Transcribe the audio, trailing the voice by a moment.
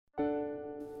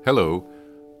Hello,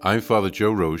 I'm Father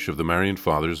Joe Roche of the Marian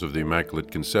Fathers of the Immaculate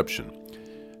Conception.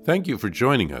 Thank you for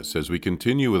joining us as we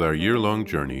continue with our year-long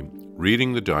journey,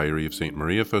 reading the diary of St.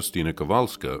 Maria Faustina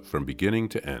Kowalska from beginning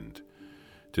to end.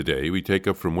 Today we take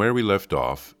up from where we left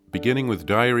off, beginning with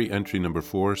diary entry number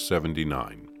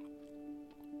 479.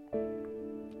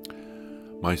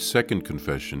 My second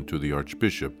confession to the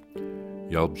Archbishop,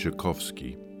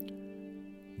 Jalbrzykowski.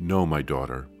 Know, my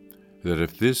daughter, that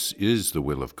if this is the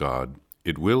will of God,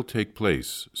 it will take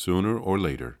place sooner or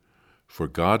later, for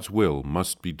God's will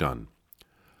must be done.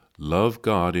 Love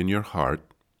God in your heart,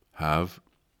 and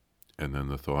then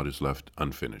the thought is left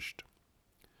unfinished.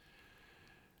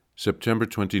 September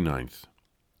 29th,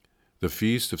 the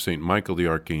feast of St. Michael the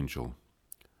Archangel.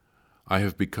 I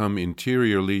have become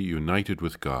interiorly united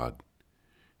with God.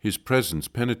 His presence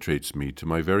penetrates me to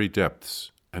my very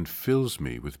depths and fills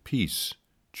me with peace,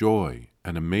 joy,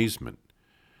 and amazement.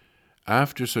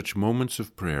 After such moments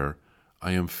of prayer,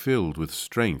 I am filled with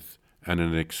strength and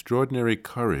an extraordinary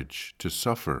courage to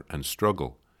suffer and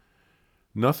struggle.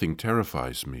 Nothing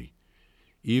terrifies me,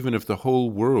 even if the whole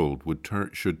world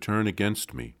should turn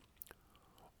against me.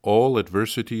 All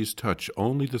adversities touch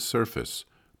only the surface,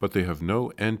 but they have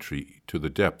no entry to the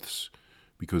depths,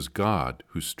 because God,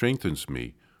 who strengthens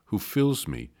me, who fills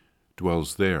me,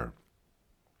 dwells there.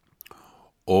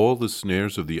 All the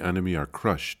snares of the enemy are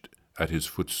crushed at his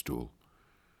footstool.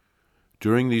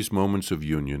 During these moments of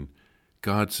union,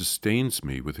 God sustains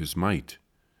me with his might.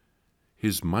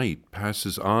 His might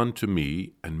passes on to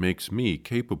me and makes me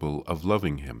capable of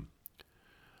loving him.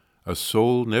 A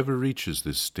soul never reaches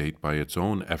this state by its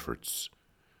own efforts.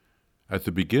 At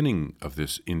the beginning of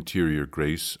this interior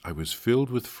grace, I was filled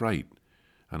with fright,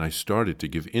 and I started to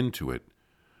give in to it,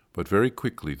 but very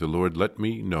quickly the Lord let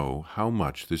me know how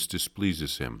much this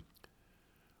displeases him.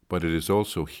 But it is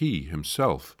also he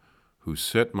himself who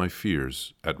set my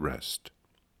fears at rest.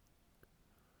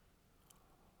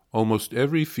 Almost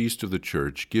every feast of the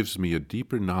Church gives me a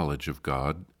deeper knowledge of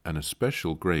God and a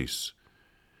special grace.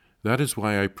 That is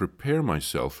why I prepare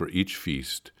myself for each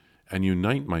feast and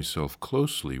unite myself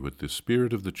closely with the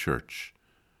Spirit of the Church.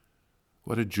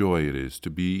 What a joy it is to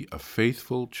be a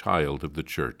faithful child of the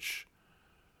Church.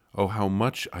 Oh, how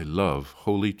much I love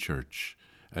Holy Church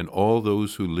and all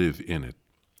those who live in it.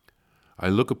 I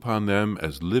look upon them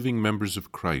as living members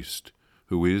of Christ,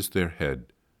 who is their head.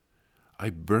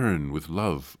 I burn with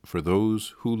love for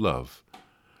those who love.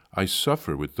 I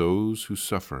suffer with those who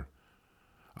suffer.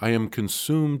 I am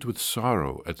consumed with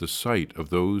sorrow at the sight of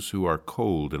those who are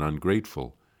cold and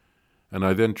ungrateful, and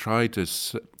I then try to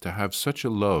have such a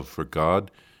love for God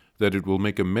that it will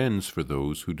make amends for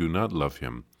those who do not love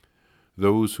him,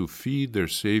 those who feed their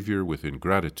Savior with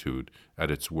ingratitude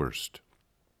at its worst.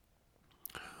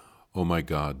 O my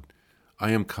God,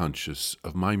 I am conscious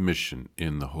of my mission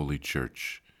in the Holy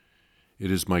Church. It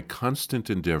is my constant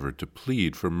endeavor to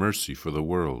plead for mercy for the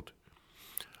world.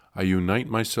 I unite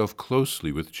myself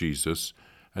closely with Jesus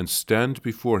and stand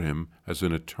before him as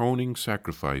an atoning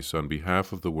sacrifice on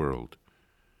behalf of the world.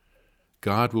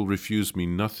 God will refuse me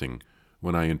nothing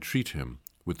when I entreat him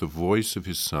with the voice of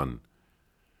his Son.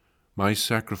 My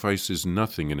sacrifice is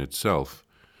nothing in itself,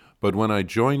 but when I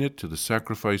join it to the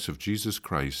sacrifice of Jesus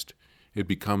Christ, it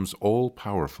becomes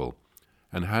all-powerful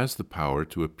and has the power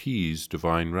to appease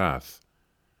divine wrath.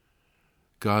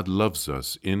 God loves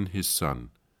us in his Son.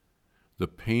 The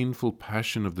painful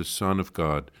passion of the Son of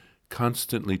God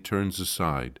constantly turns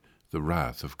aside the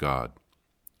wrath of God.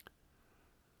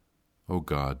 O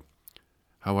God,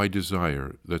 how I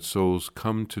desire that souls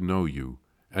come to know you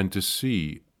and to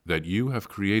see that you have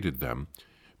created them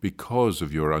because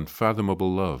of your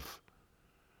unfathomable love.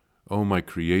 O my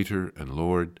Creator and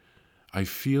Lord, I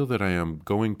feel that I am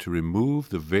going to remove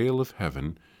the veil of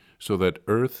heaven so that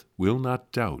earth will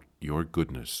not doubt your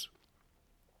goodness.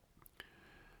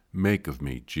 Make of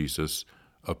me, Jesus,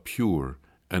 a pure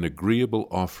and agreeable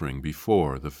offering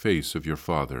before the face of your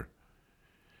Father.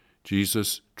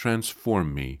 Jesus,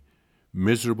 transform me,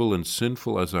 miserable and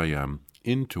sinful as I am,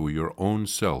 into your own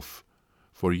self,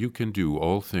 for you can do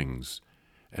all things,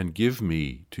 and give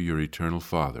me to your eternal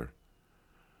Father.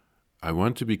 I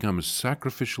want to become a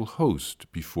sacrificial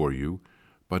host before you,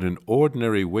 but an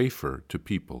ordinary wafer to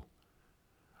people.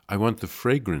 I want the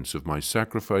fragrance of my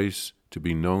sacrifice to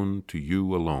be known to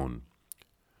you alone.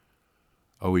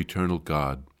 O eternal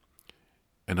God,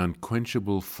 an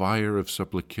unquenchable fire of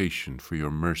supplication for your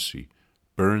mercy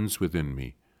burns within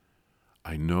me.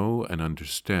 I know and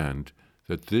understand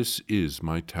that this is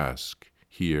my task,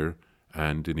 here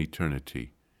and in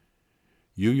eternity.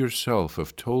 You yourself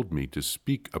have told me to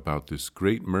speak about this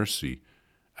great mercy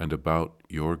and about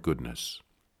your goodness.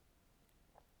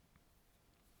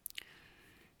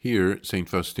 Here, St.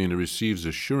 Faustina receives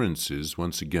assurances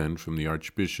once again from the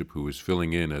Archbishop who is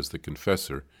filling in as the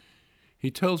confessor.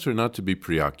 He tells her not to be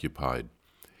preoccupied.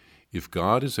 If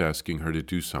God is asking her to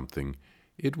do something,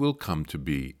 it will come to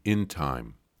be in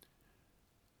time.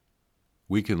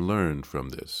 We can learn from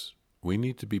this. We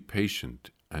need to be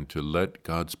patient and to let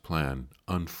God's plan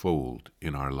unfold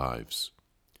in our lives.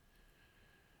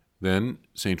 Then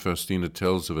St. Faustina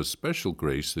tells of a special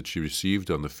grace that she received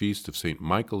on the feast of St.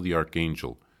 Michael the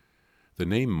Archangel. The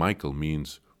name Michael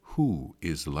means, "Who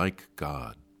is like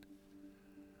God?"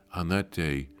 On that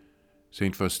day,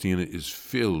 St. Faustina is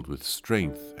filled with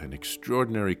strength and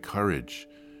extraordinary courage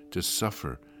to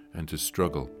suffer and to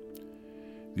struggle.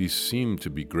 These seem to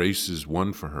be graces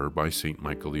won for her by St.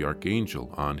 Michael the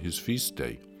Archangel on his feast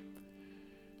day.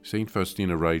 St.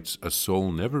 Faustina writes, "A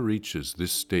soul never reaches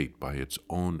this state by its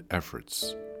own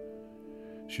efforts."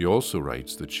 She also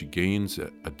writes that she gains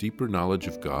a deeper knowledge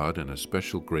of God and a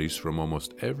special grace from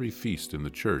almost every feast in the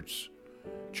church.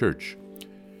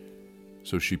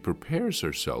 So she prepares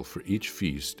herself for each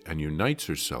feast and unites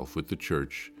herself with the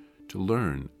church to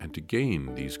learn and to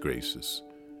gain these graces.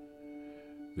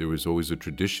 There was always a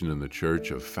tradition in the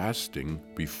church of fasting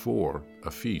before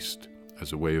a feast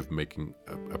as a way of making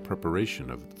a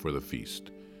preparation for the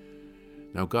feast.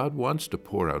 Now God wants to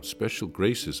pour out special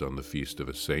graces on the feast of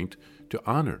a saint to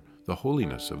honor the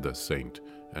holiness of the saint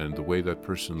and the way that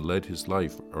person led his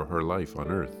life or her life on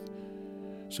earth.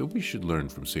 So we should learn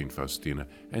from St. Faustina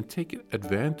and take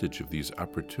advantage of these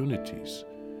opportunities.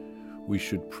 We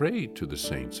should pray to the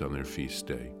saints on their feast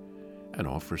day and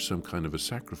offer some kind of a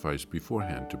sacrifice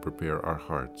beforehand to prepare our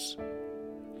hearts.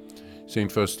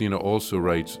 St. Faustina also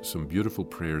writes some beautiful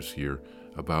prayers here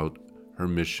about her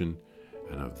mission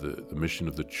and of the mission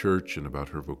of the church and about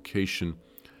her vocation.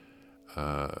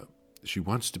 She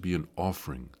wants to be an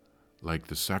offering, like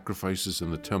the sacrifices in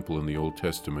the temple in the Old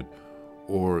Testament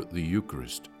or the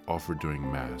Eucharist offered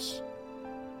during Mass.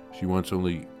 She wants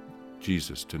only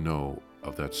Jesus to know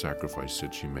of that sacrifice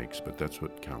that she makes, but that's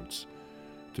what counts,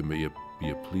 to be a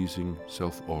pleasing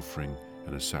self-offering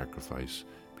and a sacrifice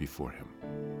before Him.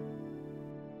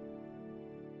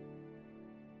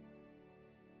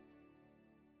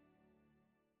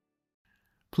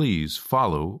 Please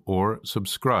follow or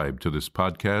subscribe to this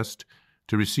podcast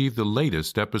to receive the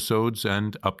latest episodes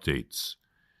and updates.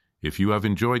 If you have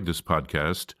enjoyed this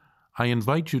podcast, I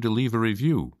invite you to leave a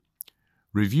review.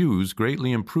 Reviews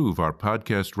greatly improve our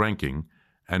podcast ranking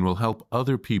and will help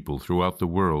other people throughout the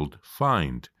world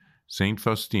find St.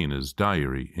 Faustina's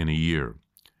Diary in a Year.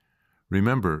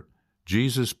 Remember,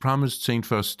 Jesus promised St.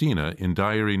 Faustina in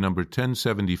Diary number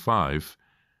 1075,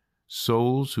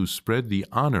 "Souls who spread the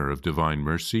honor of divine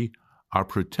mercy are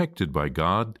protected by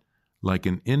God like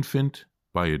an infant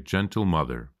by a gentle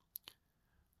mother."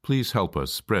 Please help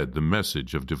us spread the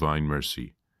message of divine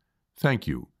mercy. Thank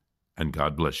you, and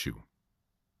God bless you.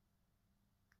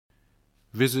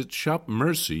 Visit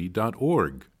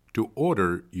shopmercy.org to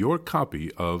order your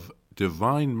copy of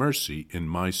Divine Mercy in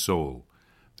My Soul,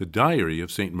 the Diary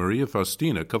of St. Maria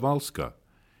Faustina Kowalska.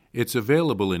 It's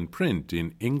available in print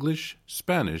in English,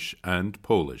 Spanish, and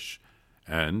Polish,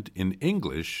 and in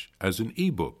English as an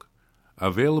e-book,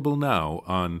 available now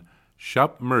on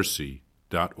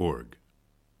shopmercy.org.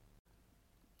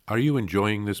 Are you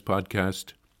enjoying this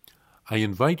podcast? I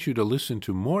invite you to listen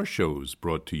to more shows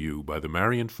brought to you by the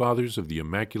Marian Fathers of the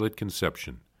Immaculate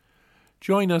Conception.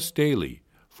 Join us daily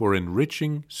for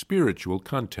enriching spiritual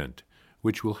content,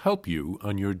 which will help you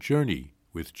on your journey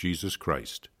with Jesus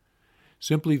Christ.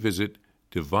 Simply visit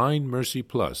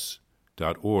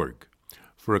DivineMercyPlus.org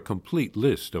for a complete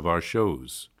list of our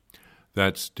shows.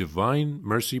 That's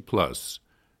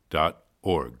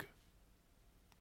DivineMercyPlus.org.